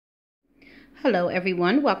Hello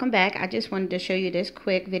everyone, welcome back. I just wanted to show you this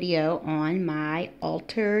quick video on my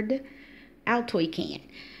altered Altoid can.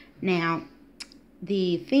 Now,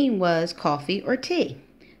 the theme was coffee or tea.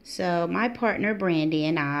 So my partner Brandy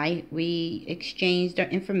and we exchanged our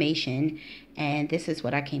information and this is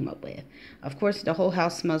what I came up with. Of course, the whole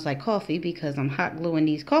house smells like coffee because I'm hot gluing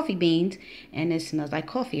these coffee beans and it smells like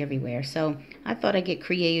coffee everywhere. So I thought I'd get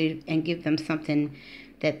creative and give them something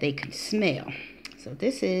that they could smell. So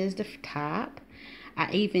this is the top.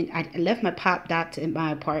 I left my pop dots in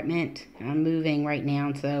my apartment. I'm moving right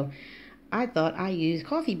now, so I thought I used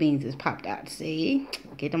coffee beans as pop dots. See,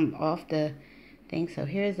 get them off the thing. So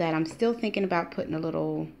here's that. I'm still thinking about putting a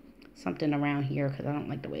little something around here because I don't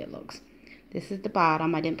like the way it looks. This is the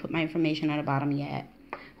bottom. I didn't put my information on the bottom yet,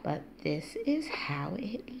 but this is how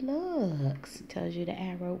it looks. It tells you the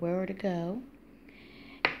arrow where to go.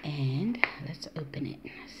 And let's open it.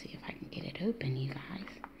 Let's see if I can get it open, you guys.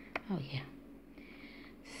 Oh, yeah.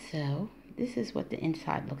 So, this is what the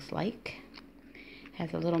inside looks like.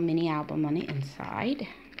 Has a little mini album on the inside.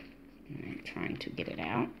 I'm trying to get it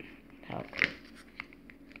out without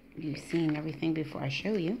you seeing everything before I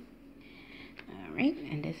show you. Alright,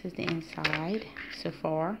 and this is the inside so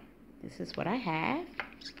far. This is what I have.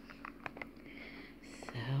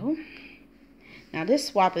 So, now this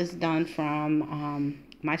swap is done from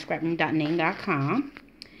myscraproom.name.com,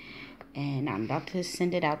 and I'm about to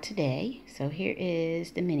send it out today. So here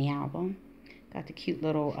is the mini album. Got the cute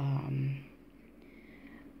little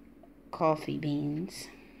coffee beans.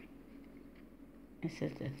 This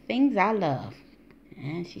is the things I love,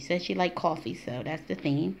 and she says she liked coffee, so that's the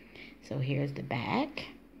theme. So here's the back.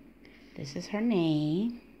 This is her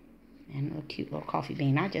name and a cute little coffee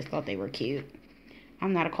bean. I just thought they were cute.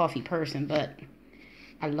 I'm not a coffee person, but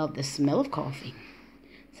I love the smell of coffee.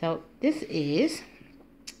 So this is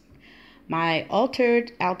my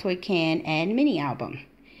altered Altoid can and mini album.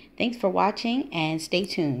 Thanks for watching and stay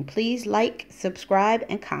tuned. Please like, subscribe,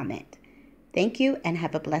 and comment. Thank you and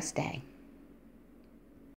have a blessed day.